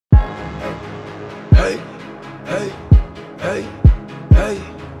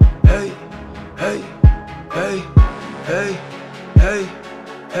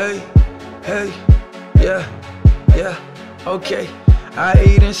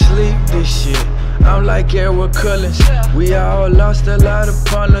sleep this shit. I'm like Edward Cullen. We all lost a lot of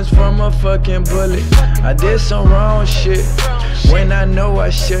partners from a fucking bullet. I did some wrong shit when I know I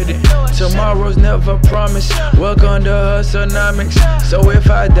shouldn't. Tomorrow's never promised. Welcome to HUSTLENOMICS. So if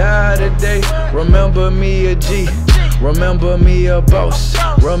I die today, remember me a G. Remember me a boss.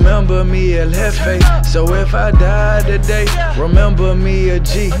 Remember me el jefe. So if I die today, remember me a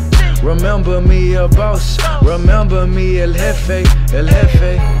G. Remember me a boss. Remember me el jefe. El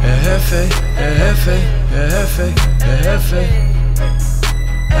jefe. El jefe. El jefe. El jefe. El jefe.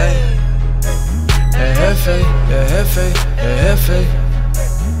 Hey. El jefe. El jefe. El jefe.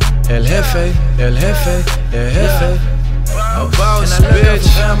 El jefe. El jefe. El jefe. A boss, bitch,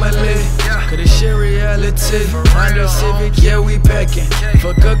 family. Cause this shit reality. Honda Civic, yeah, we packing.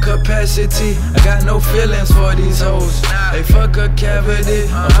 Fuck a capacity. I got no feelings for these hoes. They fuck a cavity.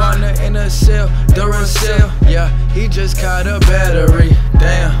 I'm on the inner cell, Duracell. Yeah, he just caught a battery.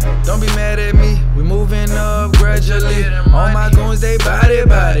 Damn, don't be mad at me. We moving up gradually. All my goons, they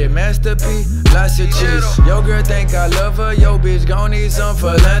body. Master P, lots of cheese. Yo girl think I love her. Yo bitch gon' need some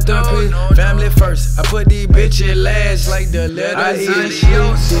philanthropy. Family first. I put these bitches last like the letter E. I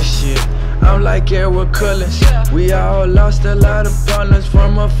sleep this shit. I'm like Edward Cullen. We all lost a lot of partners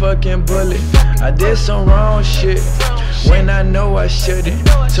from a fucking bullet. I did some wrong shit when I know I shouldn't.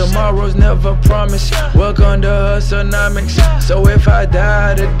 Tomorrow's never promised. Welcome to HUSTLENOMICS. So if I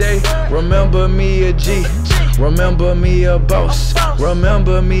die today, remember me a G. Remember me a boss.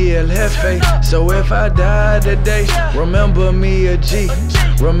 Remember me el jefe. So if I die today, remember me a G.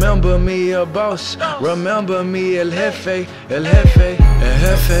 Remember me a boss. Remember me el jefe. El jefe. El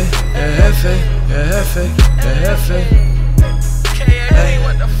jefe. El jefe. El jefe. El jefe. KAP,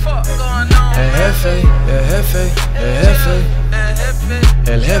 what the fuck going on? El jefe. El jefe. El jefe.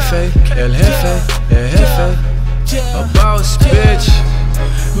 El jefe. El jefe. El jefe. A boss, bitch.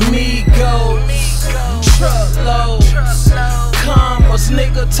 Migos, truckloads, commas,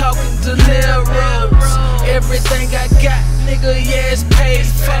 nigga talking to narrows. Everything I got, nigga, yeah, it's paid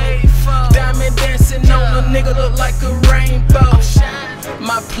for. Diamond dancing on a nigga look like a rainbow.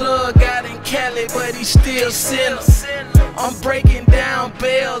 My plug out in Cali, but he still sinner. I'm breaking down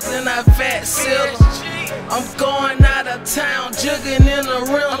bells and I fat sealer. I'm going out of town, jugging in a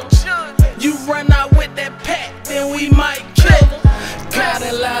rental. You run out with that pack, then we might kill him. Got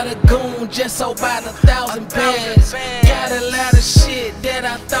a lot of goons, just sold about 1,000 bags. Got a lot of shit that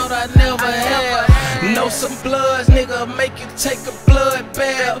I thought I never had. Know some bloods, nigga, make you take a blood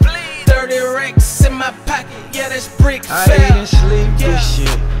bath. 30 racks in my pocket, yeah, that's brick fat. I eat and sleep this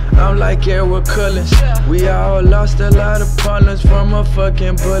shit. I'm like Edward Cullen. We all lost a lot of partners from a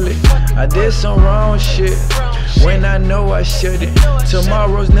fucking bullet. I did some wrong shit when I know I shouldn't.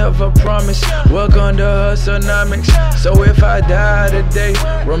 Tomorrow's never promised. Welcome to HUSTLENOMICS. So if I die today,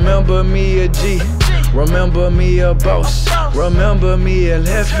 remember me a G. Remember me a boss. Remember me el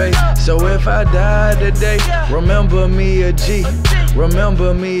jefe. So if I die today, remember me a G.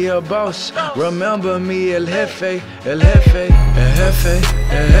 Remember me a boss. Remember me el jefe. El jefe. El jefe.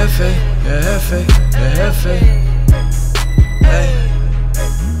 El jefe. El jefe. El jefe. Hey.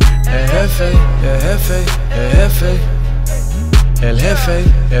 El jefe. El jefe. El jefe. El jefe.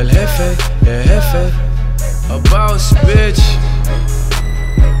 El jefe. El jefe. A boss, bitch.